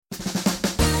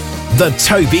The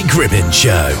Toby Gribbin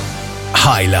Show.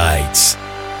 Highlights.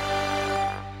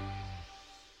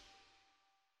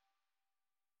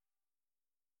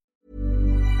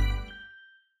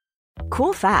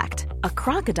 Cool fact, a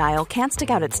crocodile can't stick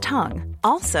out its tongue.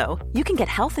 Also, you can get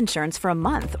health insurance for a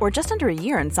month or just under a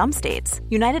year in some states.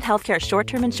 United Healthcare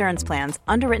short-term insurance plans,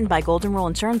 underwritten by Golden Rule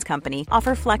Insurance Company,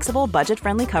 offer flexible,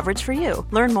 budget-friendly coverage for you.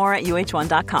 Learn more at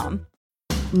uh1.com.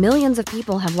 Millions of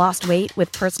people have lost weight with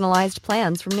personalized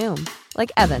plans from Noom.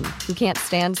 Like Evan, who can't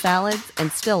stand salads and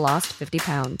still lost 50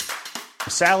 pounds.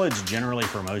 Salads generally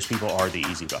for most people are the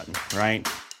easy button, right?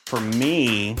 For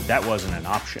me, that wasn't an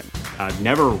option. I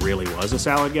never really was a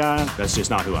salad guy. That's just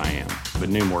not who I am. But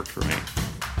Noom worked for me.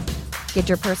 Get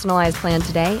your personalized plan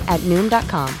today at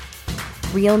Noom.com.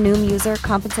 Real Noom user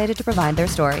compensated to provide their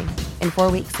story. In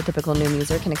 4 weeks, the typical Noom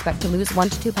user can expect to lose 1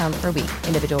 to 2 pounds per week.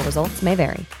 Individual results may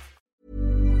vary.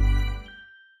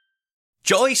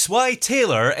 Joyce Y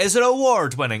Taylor is an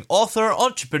award-winning author,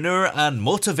 entrepreneur and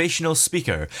motivational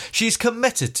speaker. She's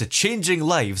committed to changing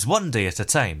lives one day at a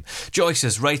time.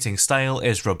 Joyce's writing style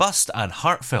is robust and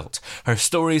heartfelt. Her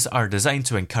stories are designed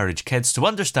to encourage kids to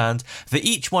understand that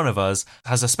each one of us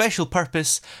has a special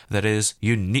purpose that is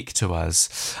unique to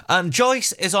us. And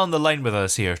Joyce is on the line with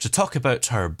us here to talk about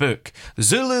her book,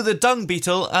 Zulu the Dung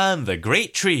Beetle and the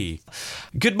Great Tree.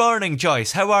 Good morning,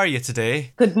 Joyce. How are you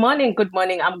today? Good morning.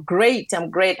 I'm great.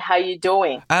 How are you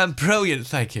doing? I'm brilliant,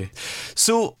 thank you.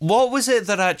 So, what was it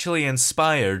that actually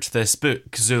inspired this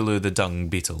book, Zulu the Dung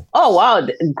Beetle? Oh, wow.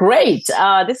 Great.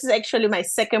 This is actually my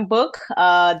second book.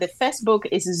 The first book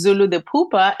is Zulu the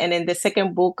Pooper, and then the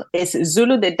second book is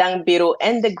Zulu the Dung Beetle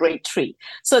and the Great Tree.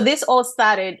 So this all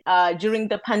started during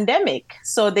the pandemic.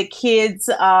 So the kids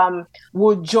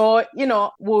would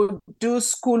do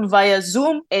school via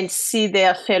Zoom and see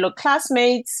their fellow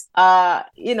classmates,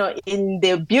 in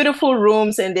their beautiful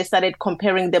rooms, and they started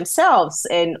comparing themselves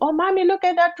and, oh, mommy, look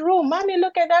at that room. Mommy,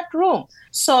 look at that room.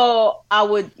 So I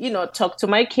would, talk to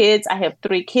my kids. I have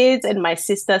 3 kids and my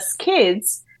sister's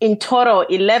kids. In total,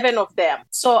 11 of them.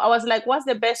 So I was like, what's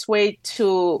the best way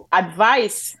to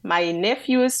advise my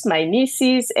nephews, my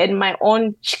nieces, and my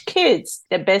own kids?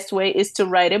 The best way is to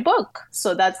write a book.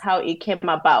 So that's how it came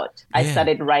about. I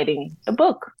started writing a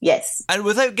book. Yes. And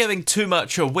without giving too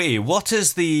much away, what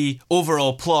is the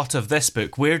overall plot of this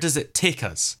book? Where does it take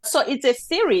us? So it's a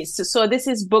series. So this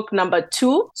is book number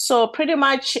 2. So pretty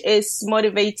much it's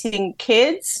motivating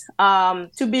kids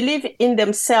to believe in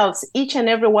themselves. Each and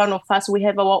every one of us, we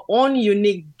have our own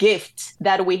unique gift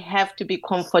that we have to be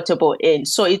comfortable in.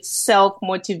 So it's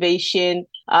self-motivation,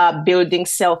 building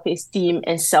self-esteem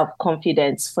and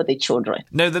self-confidence for the children.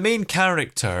 Now, the main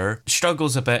character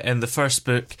struggles a bit in the first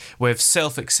book with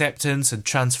self-acceptance and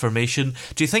transformation.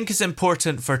 Do you think it's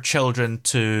important for children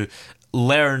to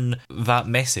learn that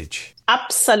message?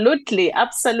 Absolutely.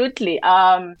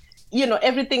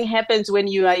 Everything happens when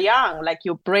you are young, like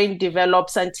your brain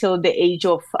develops until the age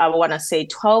of,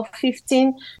 12,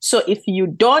 15. So if you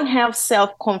don't have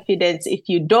self-confidence, if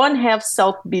you don't have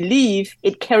self-belief,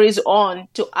 it carries on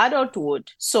to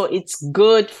adulthood. So it's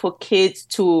good for kids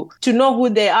to know who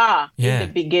they are in the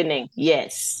beginning.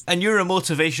 Yes. And you're a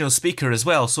motivational speaker as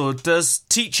well. So does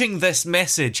teaching this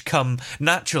message come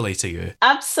naturally to you?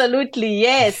 Absolutely.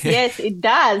 Yes. Yes, it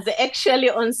does. Actually,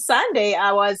 on Sunday,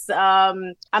 I'm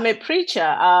a preacher.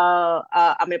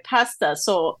 I'm a pastor,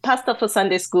 so pastor for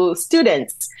Sunday school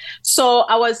students. So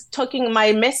I was talking,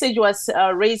 my message was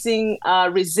raising a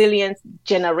resilient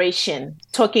generation,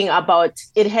 talking about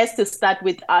it has to start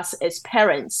with us as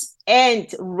parents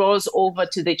and rolls over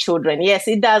to the children. Yes,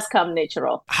 it does come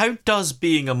natural. How does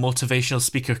being a motivational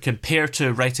speaker compare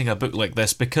to writing a book like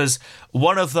this? Because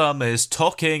one of them is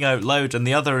talking out loud and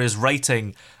the other is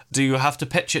writing. Do you have to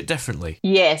pitch it differently?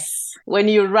 Yes. When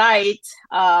you write,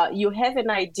 you have an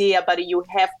idea, but you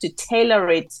have to tailor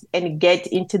it and get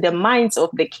into the minds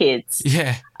of the kids.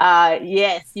 Yeah.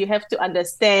 Yes, you have to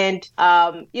understand,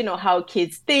 how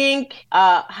kids think,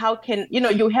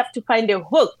 you have to find a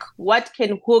hook. What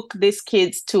can hook these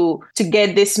kids to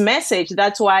get this message?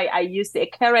 That's why I used a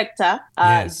character,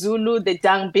 Zulu the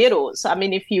Dung Beetle. So,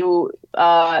 if you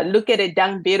look at a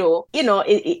dung beetle,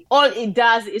 all it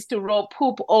does is to roll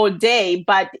poop all day,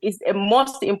 but it's a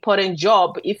most important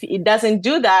job. If it doesn't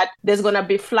do that, there's going to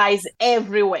be flies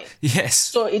everywhere. Yes.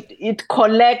 So it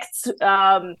collects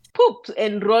poop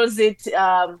and rolls it,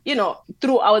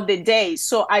 throughout the day.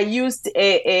 So I used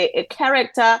a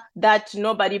character that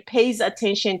nobody pays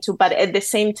attention to, but at the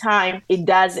same time, it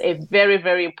does a very,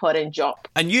 very important job.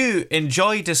 And you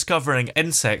enjoy discovering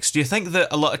insects. Do you think that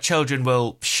a lot of children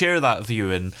will share that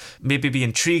view and maybe be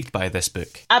intrigued by this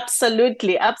book?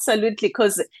 Absolutely.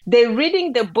 Because they're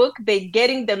reading the book, they're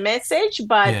getting the message,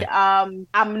 but I'm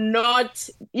not,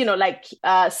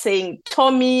 saying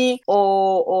Tommy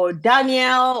or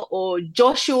Daniel or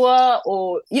Joshua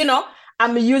or,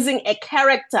 I'm using a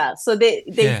character. So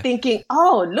they're thinking,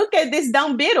 oh, look at this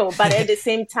down beetle. But at the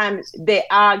same time, they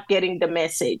are getting the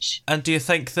message. And do you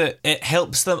think that it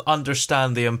helps them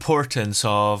understand the importance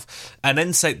of an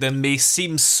insect that may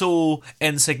seem so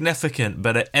insignificant,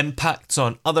 but it impacts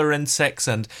on other insects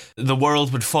and the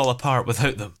world would fall apart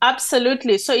without them?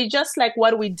 Absolutely. So it's just like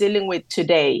what we're dealing with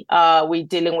today. We're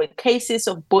dealing with cases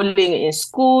of bullying in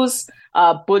schools,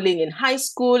 bullying in high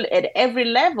school at every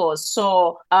level.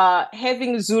 So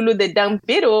having Zulu the dung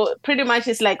beetle pretty much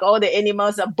is like all the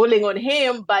animals are bullying on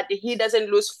him, but he doesn't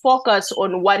lose focus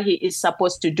on what he is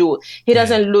supposed to do. He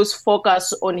doesn't lose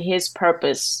focus on his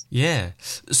purpose. Yeah.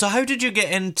 So how did you get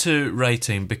into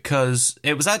writing? Because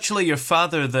it was actually your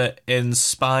father that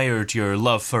inspired your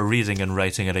love for reading and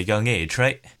writing at a young age,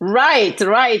 right? Right.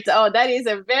 Oh, that is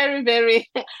a very, very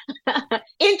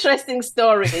interesting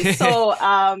story. So,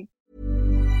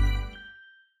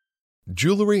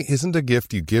 jewelry isn't a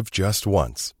gift you give just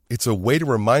once. It's a way to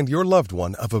remind your loved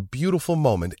one of a beautiful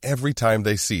moment every time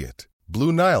they see it.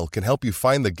 Blue Nile can help you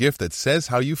find the gift that says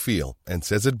how you feel and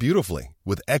says it beautifully,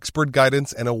 with expert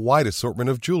guidance and a wide assortment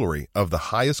of jewelry of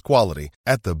the highest quality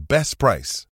at the best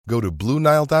price. Go to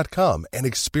BlueNile.com and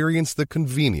experience the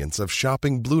convenience of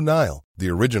shopping Blue Nile, the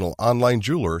original online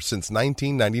jeweler since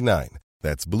 1999.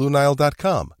 That's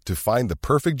BlueNile.com to find the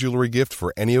perfect jewelry gift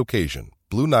for any occasion.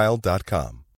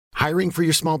 BlueNile.com. Hiring for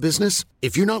your small business?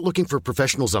 If you're not looking for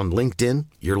professionals on LinkedIn,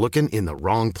 you're looking in the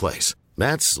wrong place.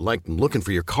 That's like looking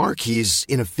for your car keys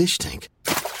in a fish tank.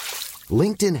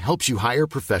 LinkedIn helps you hire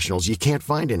professionals you can't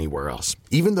find anywhere else,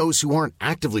 even those who aren't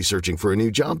actively searching for a new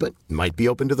job but might be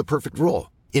open to the perfect role.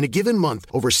 In a given month,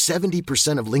 over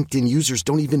 70% of LinkedIn users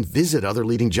don't even visit other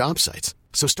leading job sites.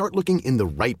 So start looking in the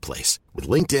right place. With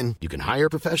LinkedIn, you can hire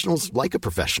professionals like a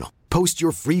professional. Post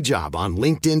your free job on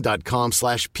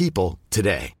linkedin.com/people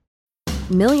today.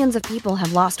 Millions of people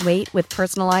have lost weight with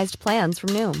personalized plans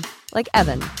from Noom. Like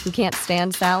Evan, who can't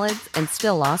stand salads and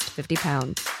still lost 50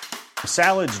 pounds.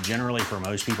 Salads generally for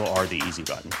most people are the easy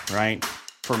button, right?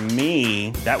 For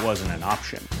me, that wasn't an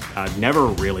option. I never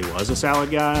really was a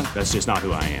salad guy. That's just not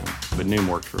who I am. But Noom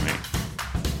worked for me.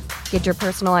 Get your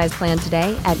personalized plan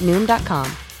today at Noom.com.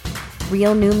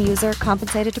 Real Noom user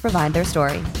compensated to provide their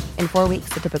story. In 4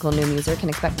 weeks, the typical Noom user can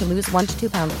expect to lose 1 to 2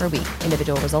 pounds per week.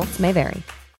 Individual results may vary.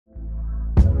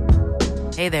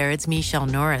 Hey there, it's Michelle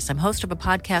Norris. I'm host of a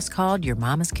podcast called Your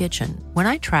Mama's Kitchen. When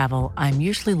I travel, I'm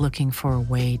usually looking for a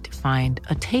way to find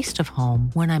a taste of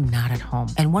home when I'm not at home.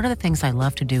 And one of the things I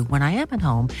love to do when I am at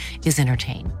home is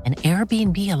entertain. And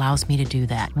Airbnb allows me to do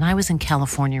that. When I was in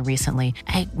California recently,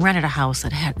 I rented a house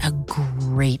that had a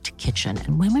great kitchen.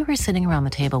 And when we were sitting around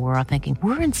the table, we were all thinking,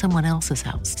 we're in someone else's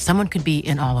house. Someone could be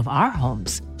in all of our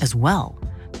homes as well.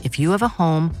 If you have a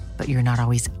home, but you're not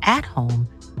always at home,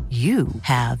 you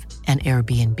have an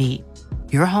Airbnb.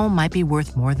 Your home might be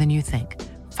worth more than you think.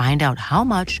 Find out how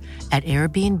much at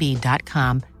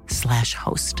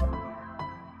airbnb.com/host.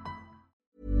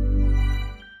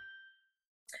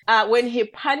 When he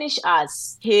punished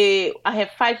us, I have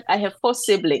 4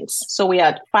 siblings, so we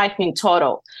had 5 in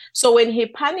total. So when he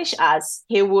punished us,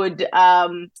 he would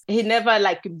he never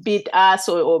like beat us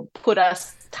or put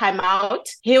us time out.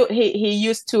 He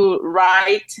used to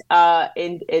write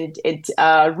and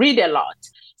read a lot.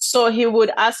 So he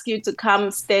would ask you to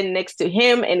come stand next to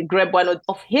him and grab one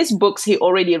of his books he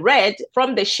already read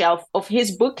from the shelf of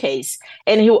his bookcase.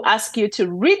 And he will ask you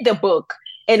to read the book.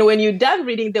 And when you're done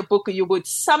reading the book, you would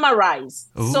summarize.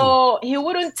 Ooh. So he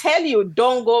wouldn't tell you,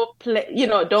 don't go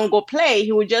play.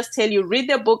 He would just tell you, read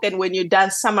the book. And when you're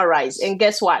done, summarize. And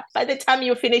guess what? By the time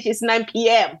you finish, it's 9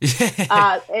 p.m.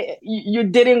 You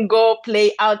didn't go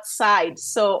play outside.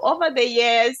 So over the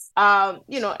years,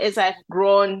 as I've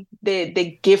grown,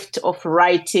 the gift of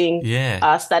writing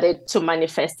started to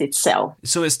manifest itself.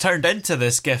 So it's turned into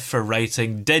this gift for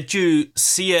writing. Did you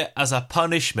see it as a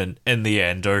punishment in the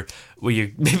end, or were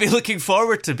you maybe looking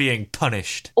forward to being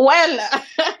punished? Well,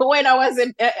 when I was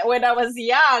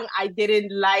young, I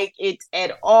didn't like it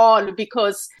at all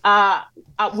because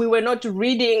we were not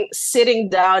reading sitting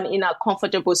down in a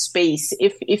comfortable space.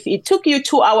 If it took you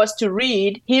 2 hours to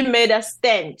read, he made us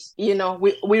stand.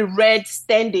 We read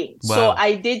standing. Wow. So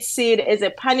I did see it as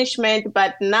a punishment.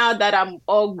 But now that I'm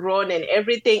all grown and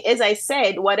everything, as I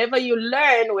said, whatever you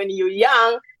learn when you're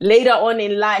young, later on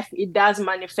in life, it does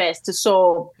manifest.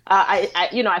 So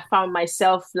I found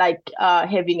myself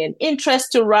having an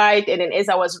interest to write. And then as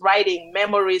I was writing,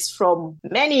 memories from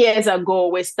many years ago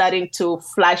were starting to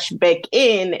flash back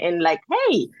in and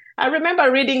hey, I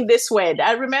remember reading this word.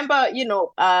 I remember,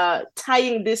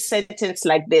 tying this sentence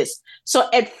like this. So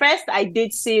at first I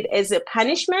did see it as a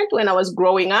punishment when I was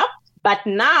growing up. But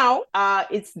now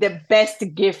it's the best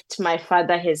gift my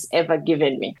father has ever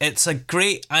given me. It's a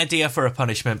great idea for a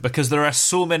punishment because there are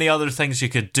so many other things you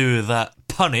could do that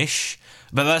punish,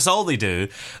 but that's all they do.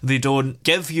 They don't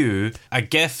give you a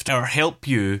gift or help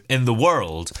you in the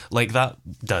world like that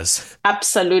does.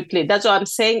 Absolutely. That's what I'm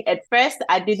saying. At first,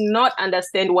 I did not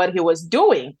understand what he was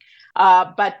doing.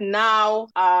 But now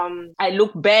I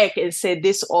look back and say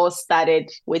this all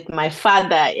started with my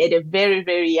father at a very,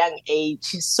 very young age.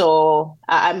 So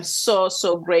I'm so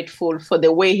grateful for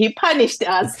the way he punished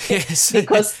us. Yes.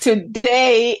 Because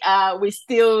today we're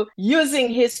still using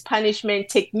his punishment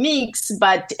techniques,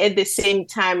 but at the same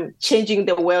time changing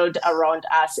the world around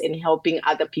us and helping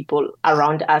other people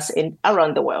around us and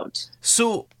around the world.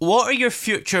 So what are your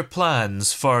future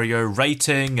plans for your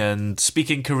writing and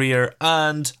speaking career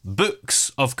and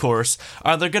books, of course?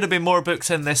 Are there going to be more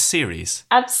books in this series?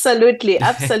 Absolutely.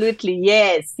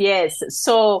 Yes.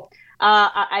 So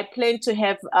I plan to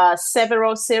have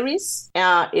several series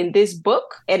in this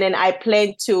book. And then I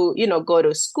plan to, go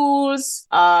to schools,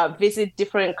 visit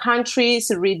different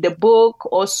countries, read the book,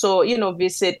 also,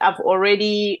 visit. I've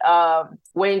already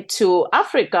went to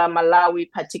Africa,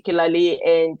 Malawi particularly,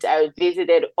 and I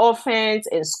visited orphans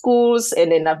and schools,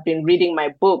 and then I've been reading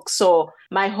my book. So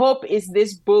my hope is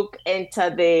this book enter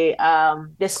the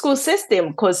school system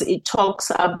because it talks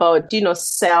about,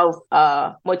 self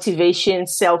motivation,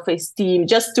 self-esteem,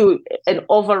 just to an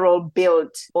overall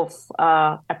build of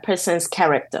a person's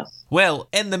character. Well,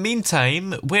 in the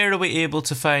meantime, where are we able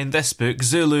to find this book,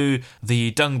 Zulu,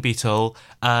 the Dung Beetle,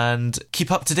 and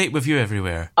keep up to date with you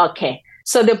everywhere? Okay.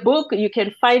 So the book, you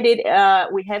can find it,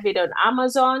 we have it on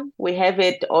Amazon, we have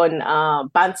it on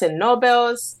Barnes &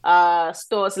 Noble's,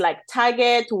 stores like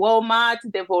Target, Walmart,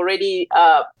 they've already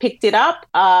picked it up.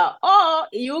 Or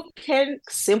you can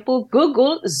simple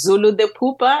Google Zulu the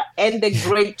Pooper and the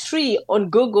Great Tree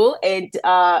on Google, and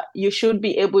you should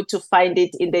be able to find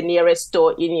it in the nearest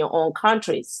store in your own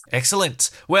countries.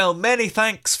 Excellent. Well, many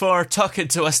thanks for talking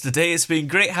to us today. It's been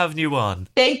great having you on.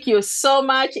 Thank you so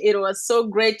much. It was so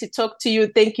great to talk to you.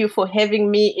 Thank you for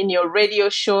having me in your radio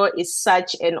show. It's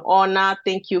such an honor.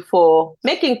 Thank you for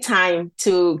making time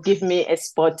to give me a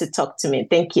spot to talk to me.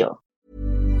 Thank you.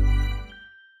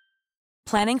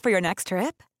 Planning for your next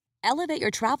trip? Elevate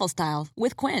your travel style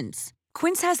with Quince.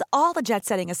 Quince has all the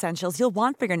jet-setting essentials you'll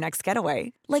want for your next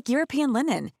getaway, like European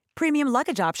linen, premium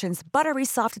luggage options, buttery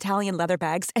soft Italian leather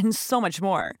bags, and so much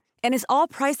more. And is all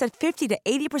priced at 50 to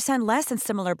 80% less than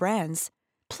similar brands.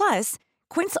 Plus,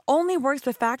 Quince only works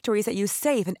with factories that use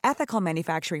safe and ethical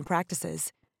manufacturing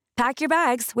practices. Pack your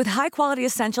bags with high-quality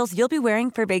essentials you'll be wearing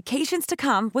for vacations to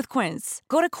come with Quince.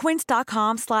 Go to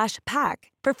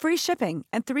quince.com/pack for free shipping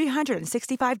and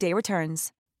 365-day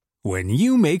returns. When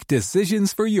you make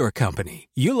decisions for your company,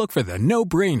 you look for the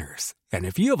no-brainers. And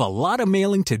if you have a lot of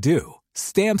mailing to do,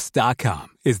 Stamps.com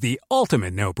is the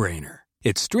ultimate no-brainer.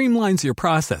 It streamlines your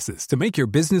processes to make your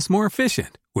business more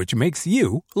efficient, which makes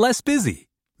you less busy.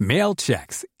 Mail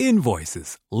checks,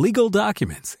 invoices, legal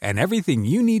documents, and everything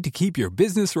you need to keep your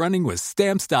business running with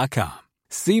Stamps.com.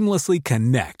 Seamlessly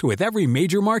connect with every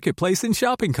major marketplace and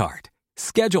shopping cart.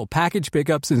 Schedule package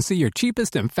pickups and see your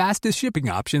cheapest and fastest shipping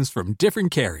options from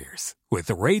different carriers. With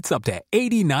rates up to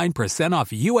 89% off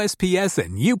USPS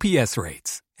and UPS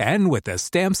rates. And with the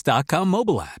Stamps.com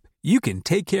mobile app, you can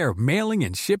take care of mailing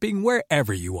and shipping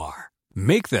wherever you are.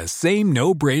 Make the same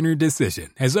no-brainer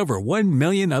decision as over 1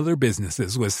 million other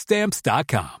businesses with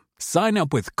Stamps.com. Sign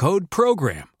up with code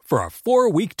PROGRAM for a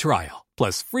 4-week trial,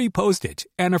 plus free postage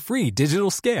and a free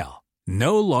digital scale.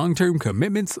 No long-term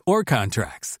commitments or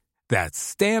contracts. That's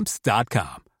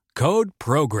Stamps.com. Code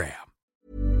PROGRAM.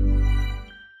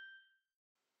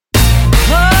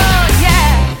 Oh,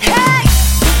 yeah! Hey!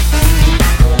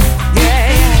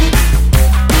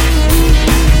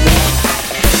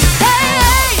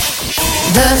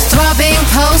 The throbbing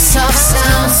pulse of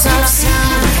sound.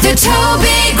 The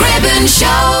Toby Gribbon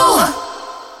Show.